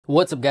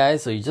What's up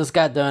guys, so you just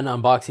got done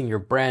unboxing your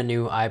brand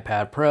new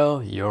iPad Pro.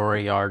 You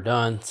already are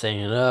done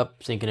setting it up,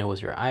 syncing it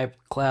with your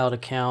iCloud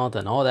account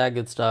and all that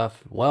good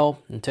stuff. Well,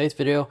 in today's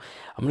video,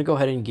 I'm going to go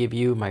ahead and give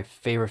you my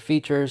favorite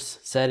features,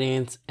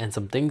 settings, and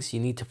some things you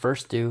need to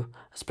first do,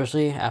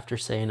 especially after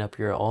setting up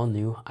your all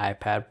new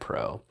iPad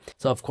Pro.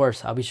 So of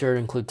course, I'll be sure to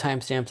include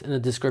timestamps in the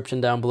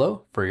description down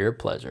below for your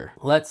pleasure.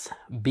 Let's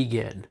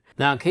begin.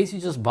 Now, in case you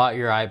just bought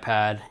your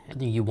iPad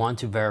and you want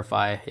to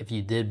verify if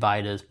you did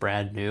buy this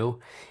brand new,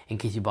 in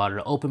case you bought it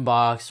an open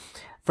box,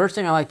 first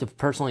thing I like to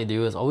personally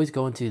do is always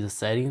go into the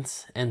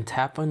settings and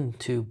tap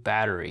into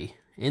battery.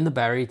 In the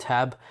battery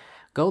tab,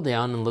 go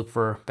down and look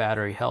for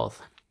battery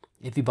health.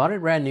 If you bought it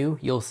brand new,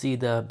 you'll see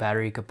the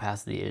battery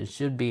capacity. It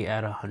should be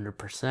at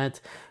 100%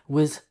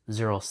 with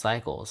 0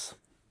 cycles.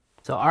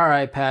 So our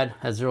iPad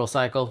has 0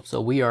 cycle, so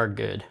we are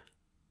good.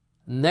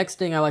 Next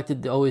thing I like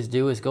to always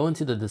do is go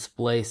into the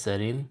display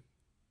setting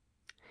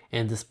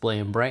and display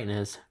and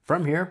brightness.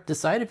 From here,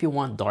 decide if you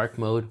want dark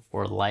mode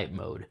or light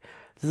mode.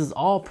 This is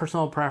all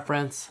personal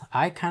preference.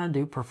 I kind of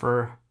do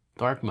prefer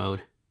dark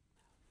mode.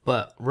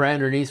 But right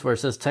underneath where it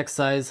says text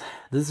size,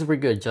 this is where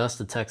you can adjust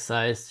the text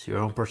size to your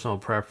own personal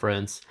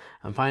preference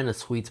and find a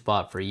sweet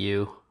spot for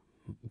you.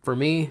 For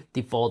me,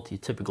 default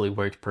typically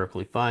works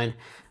perfectly fine,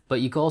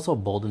 but you can also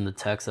bolden the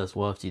text as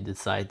well if you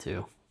decide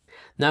to.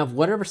 Now, if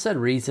whatever said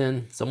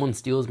reason, someone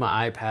steals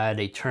my iPad,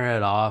 they turn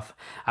it off,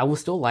 I will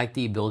still like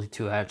the ability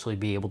to actually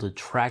be able to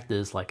track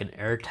this like an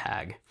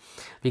AirTag.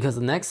 Because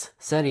the next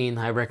setting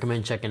I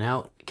recommend checking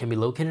out can be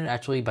located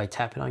actually by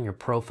tapping on your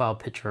profile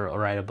picture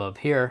right above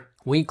here.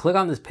 When you click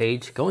on this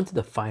page, go into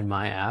the Find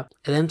My app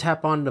and then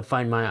tap on the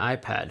Find My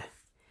iPad.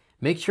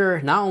 Make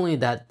sure not only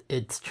that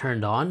it's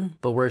turned on,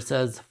 but where it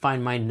says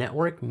Find My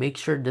Network, make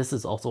sure this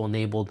is also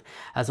enabled,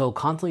 as it will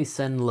constantly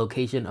send the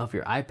location of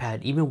your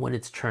iPad even when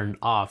it's turned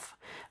off,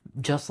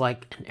 just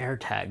like an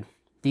AirTag.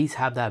 These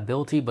have that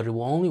ability, but it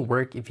will only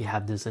work if you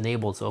have this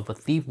enabled. So if a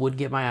thief would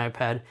get my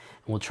iPad and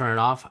will turn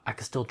it off, I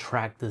can still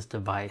track this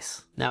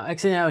device. Now,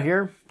 exiting out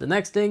here, the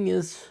next thing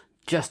is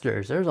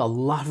gestures. There's a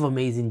lot of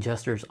amazing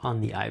gestures on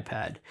the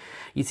iPad.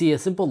 You see a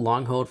simple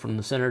long hold from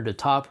the center to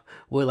top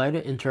will allow you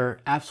to enter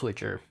App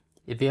Switcher.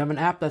 If you have an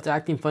app that's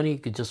acting funny, you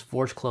could just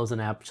force close an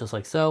app just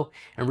like so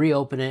and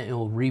reopen it, and it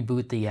will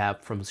reboot the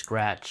app from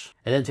scratch.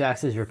 And then to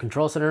access your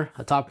control center,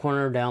 a top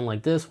corner down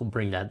like this will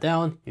bring that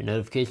down. Your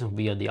notifications will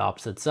be on the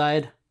opposite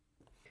side.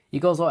 You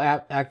can also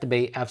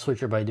activate App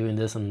Switcher by doing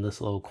this in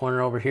this little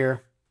corner over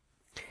here.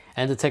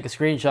 And to take a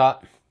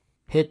screenshot,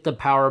 hit the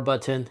power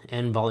button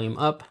and volume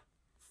up,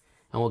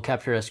 and we'll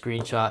capture a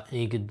screenshot,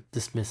 and you could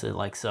dismiss it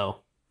like so.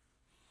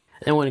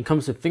 And then when it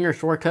comes to finger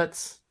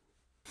shortcuts,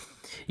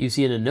 you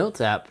see in the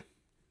Notes app,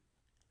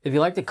 if you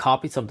like to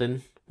copy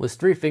something with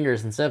 3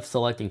 fingers, instead of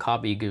selecting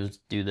copy, you can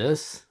just do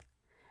this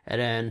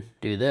and then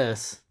do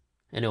this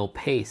and it will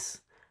paste.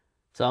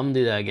 So I'm gonna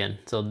do that again.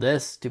 So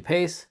this to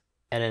paste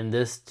and then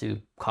this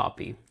to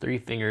copy. 3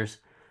 fingers,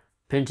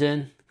 pinch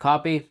in,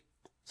 copy,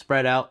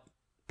 spread out,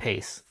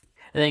 paste.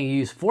 And then you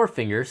use 4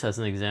 fingers as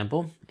an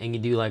example, and you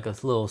do like a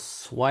little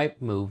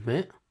swipe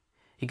movement.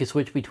 You can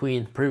switch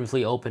between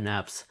previously open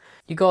apps.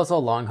 You can also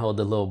long hold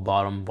the little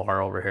bottom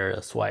bar over here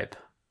to swipe.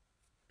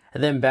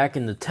 And then back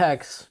in the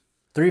text,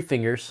 3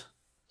 fingers,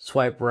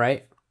 swipe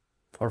right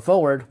or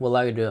forward will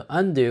allow you to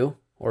undo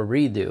or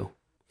redo.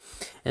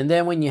 And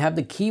then when you have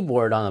the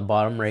keyboard on the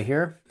bottom right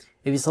here,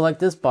 if you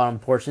select this bottom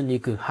portion, you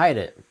could hide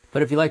it.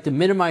 But if you like to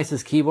minimize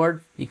this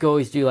keyboard, you can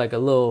always do like a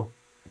little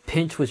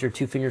pinch with your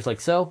 2 fingers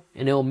like so,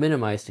 and it will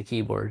minimize the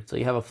keyboard. So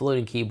you have a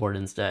floating keyboard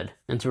instead.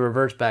 And to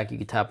reverse back, you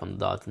can tap on the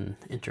dots and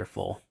enter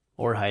full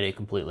or hide it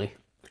completely.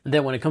 And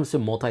then when it comes to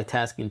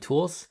multitasking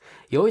tools,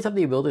 you always have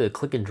the ability to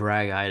click and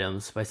drag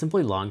items. By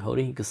simply long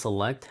holding, you can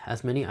select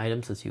as many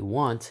items as you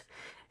want,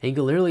 and you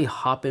can literally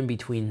hop in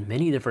between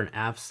many different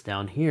apps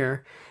down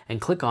here and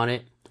click on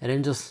it, and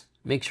then just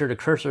make sure the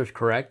cursor is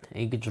correct,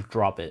 and you can just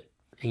drop it.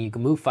 And you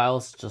can move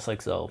files just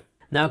like so.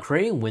 Now,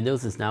 creating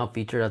windows is now a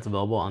feature that's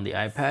available on the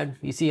iPad.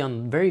 You see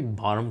on the very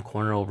bottom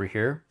corner over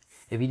here,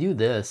 if you do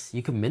this,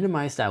 you can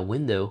minimize that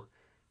window,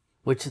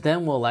 which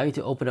then will allow you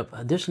to open up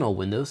additional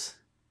windows.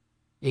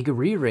 You can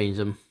rearrange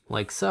them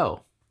like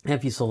so. And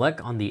if you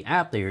select on the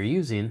app that you're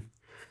using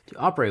to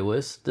operate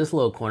with, this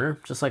little corner,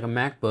 just like a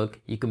MacBook,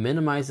 you can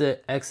minimize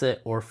it,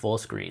 exit, or full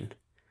screen.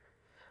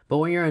 But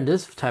when you're in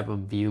this type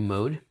of view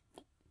mode,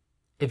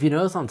 if you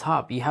notice on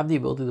top, you have the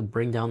ability to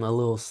bring down a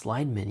little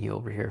slide menu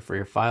over here for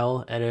your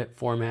file, edit,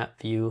 format,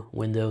 view,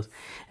 windows,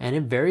 and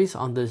it varies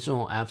on the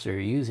additional apps that you're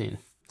using.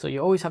 So you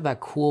always have that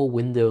cool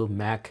window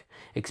Mac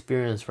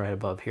experience right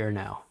above here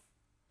now.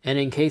 And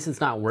in case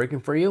it's not working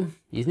for you,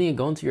 you need to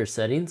go into your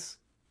settings,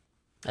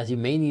 as you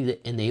may need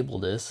to enable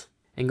this,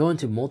 and go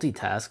into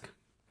multitask,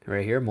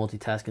 right here,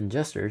 multitasking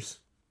gestures,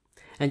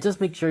 and just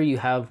make sure you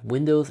have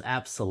Windows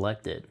apps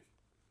selected.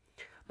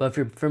 But if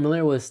you're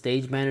familiar with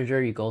Stage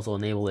Manager, you can also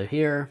enable it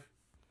here,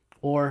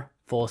 or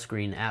full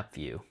screen app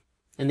view.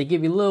 And they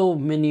give you little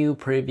menu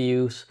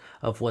previews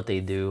of what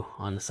they do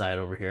on the side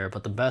over here,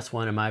 but the best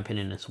one in my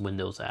opinion is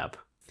Windows app.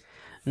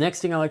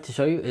 Next thing I like to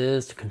show you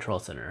is the control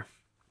center.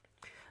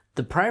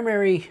 The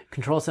primary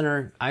control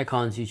center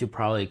icons you should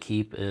probably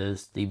keep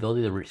is the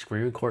ability to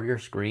screen record your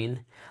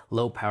screen,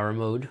 low power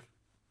mode.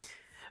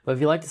 But if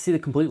you like to see the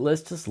complete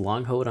list, just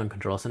long hold on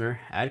control center,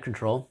 add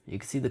control. You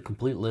can see the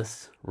complete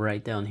list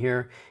right down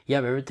here. You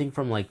have everything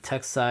from like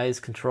text size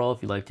control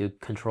if you like to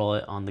control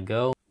it on the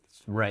go.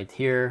 It's right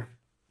here.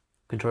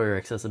 Control your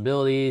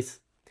accessibilities.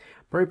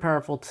 Very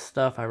powerful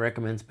stuff. I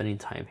recommend spending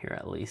time here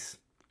at least.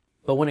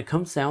 But when it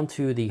comes down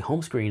to the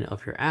home screen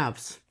of your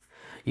apps,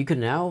 you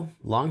can now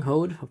long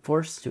hold, of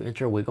course, to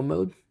enter wiggle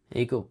mode. And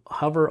you can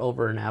hover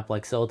over an app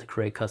like so to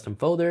create custom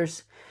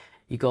folders.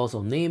 You can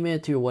also name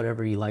it to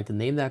whatever you like to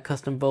name that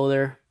custom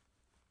folder.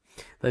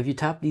 But if you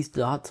tap these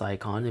dots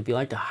icon, if you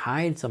like to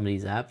hide some of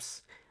these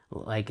apps,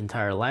 like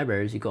entire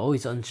libraries, you can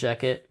always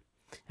uncheck it.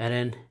 And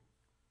then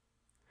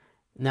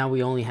now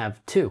we only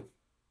have 2.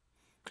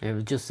 And if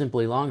you just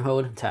simply long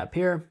hold and tap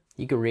here,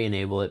 you can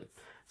re-enable it.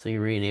 So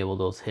you re-enable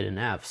those hidden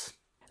apps.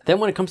 Then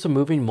when it comes to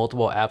moving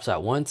multiple apps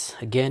at once,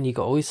 again, you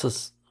can always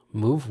just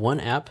move one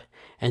app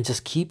and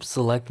just keep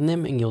selecting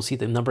them, and you'll see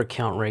the number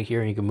count right here,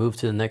 and you can move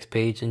to the next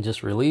page and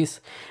just release,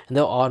 and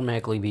they'll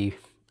automatically be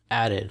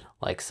added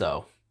like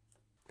so.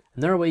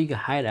 Another way you can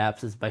hide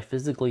apps is by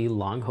physically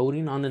long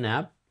holding on an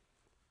app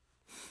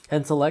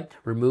and select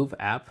remove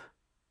app,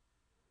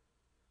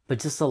 but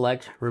just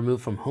select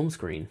remove from home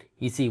screen.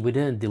 You see, we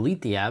didn't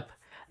delete the app.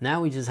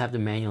 Now we just have to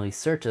manually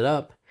search it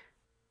up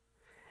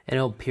and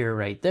it'll appear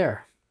right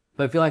there.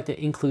 But if you like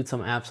to include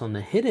some apps on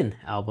the hidden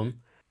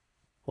album,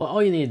 well,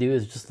 all you need to do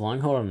is just long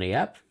hold on the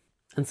app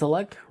and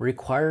select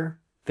require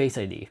Face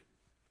ID.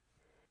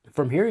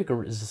 From here, you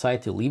can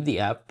decide to leave the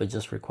app, but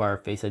just require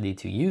Face ID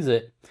to use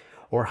it,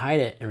 or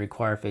hide it and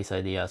require Face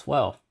ID as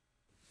well.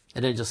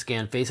 And then just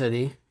scan Face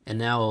ID, and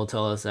now it will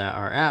tell us that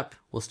our app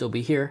will still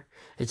be here.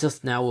 It's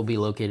just now will be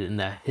located in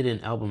that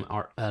hidden album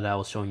art that I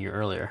was showing you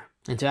earlier.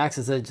 And to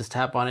access it, just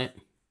tap on it,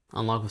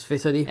 unlock with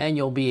Face ID, and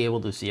you'll be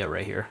able to see it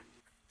right here.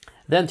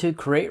 Then to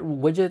create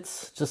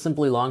widgets, just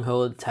simply long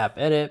hold, tap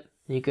edit.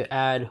 You could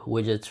add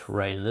widgets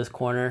right in this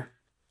corner.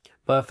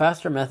 But a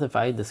faster method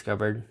I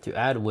discovered to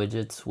add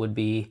widgets would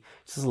be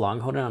just long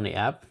holding on the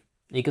app.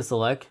 You can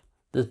select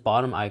this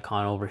bottom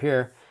icon over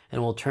here,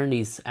 and we'll turn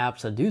these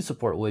apps that do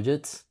support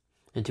widgets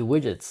into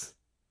widgets.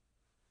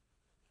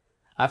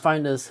 I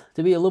find this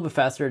to be a little bit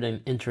faster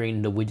than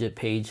entering the widget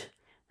page,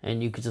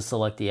 and you could just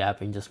select the app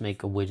and just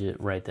make a widget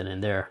right then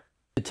and there.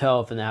 You can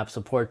tell if an app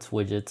supports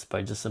widgets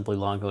by just simply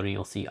long holding.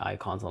 You'll see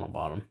icons on the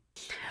bottom.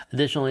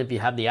 Additionally, if you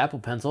have the Apple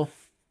Pencil,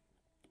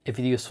 if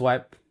you do a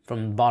swipe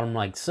from the bottom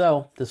like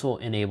so, this will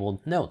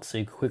enable notes. So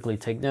you can quickly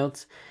take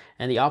notes,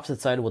 and the opposite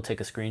side will take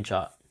a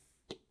screenshot.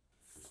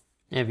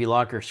 And if you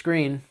lock your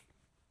screen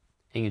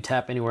and you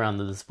tap anywhere on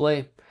the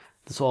display,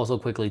 this will also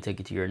quickly take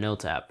you to your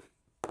Notes app.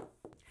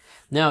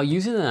 Now,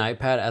 using an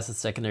iPad as a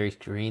secondary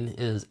screen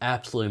is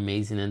absolutely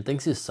amazing, and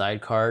thanks to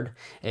Sidecar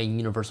and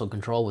universal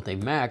control with a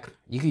Mac,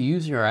 you can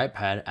use your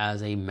iPad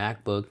as a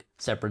MacBook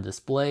separate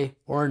display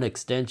or an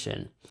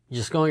extension. You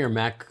just go on your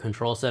Mac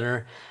control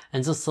center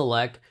and just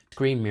select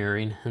screen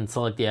mirroring and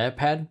select the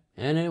iPad,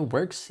 and it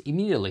works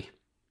immediately.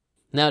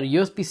 Now, the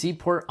USB-C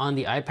port on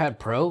the iPad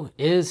Pro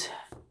is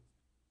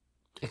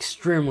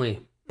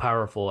extremely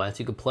powerful, as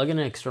you can plug in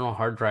an external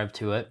hard drive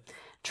to it,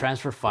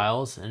 transfer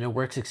files, and it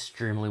works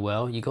extremely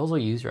well. You can also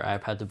use your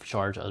iPad to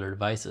charge other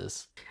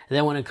devices. And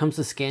then when it comes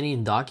to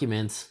scanning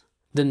documents,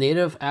 the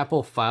native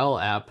Apple File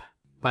app,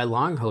 by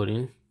long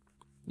holding,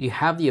 you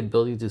have the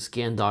ability to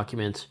scan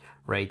documents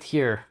right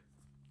here.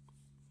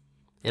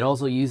 It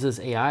also uses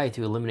AI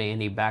to eliminate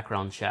any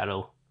background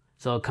shadow,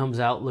 so it comes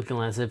out looking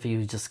as if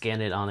you just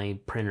scanned it on a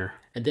printer.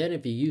 And then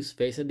if you use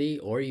Face ID,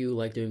 or you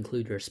like to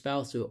include your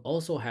spouse to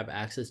also have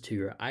access to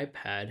your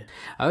iPad,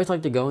 I always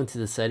like to go into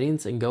the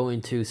settings and go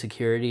into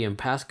security and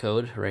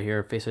passcode, right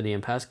here, Face ID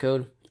and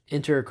passcode,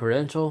 enter a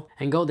credential,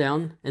 and go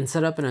down and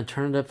set up an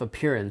alternative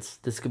appearance.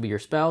 This could be your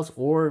spouse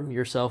or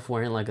yourself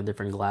wearing like a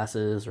different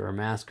glasses or a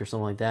mask or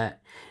something like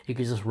that. You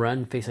can just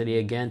run Face ID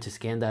again to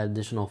scan that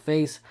additional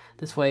face.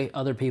 This way,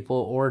 other people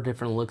or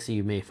different looks that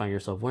you may find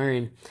yourself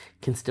wearing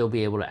can still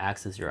be able to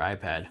access your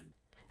iPad.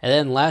 And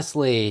then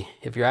lastly,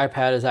 if your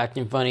iPad is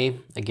acting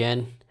funny,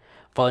 again,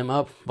 volume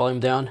up,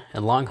 volume down,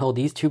 and long hold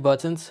these 2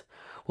 buttons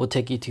will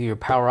take you to your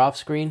power off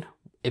screen.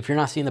 If you're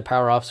not seeing the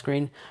power off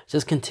screen,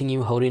 just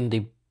continue holding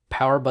the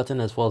power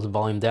button as well as the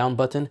volume down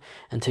button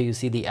until you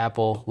see the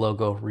Apple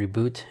logo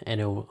reboot,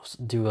 and it will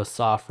do a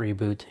soft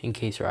reboot in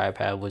case your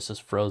iPad was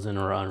just frozen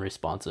or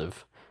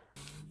unresponsive.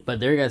 But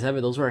there you guys have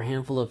it. Those were a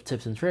handful of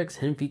tips and tricks,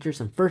 hidden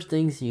features, and first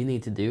things you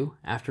need to do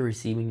after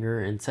receiving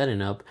and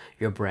setting up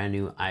your brand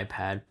new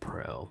iPad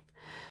Pro.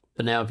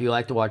 But now if you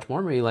like to watch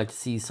more, maybe you like to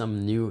see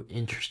some new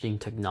interesting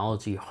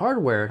technology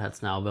hardware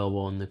that's now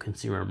available in the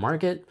consumer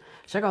market,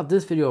 check out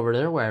this video over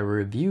there where I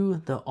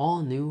review the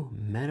all new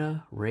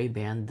Meta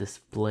Ray-Ban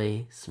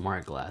display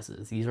smart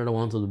glasses. These are the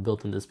ones with the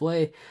built-in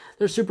display.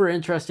 They're super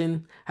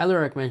interesting. Highly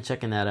recommend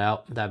checking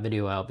that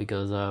video out,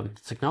 because the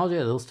technology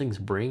that those things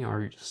bring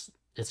are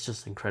it's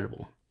just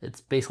incredible.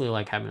 It's basically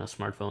like having a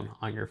smartphone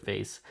on your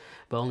face,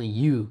 but only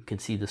you can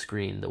see the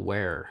screen, the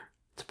wearer.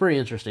 It's pretty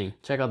interesting.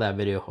 Check out that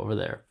video over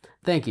there.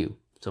 Thank you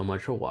so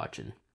much for watching.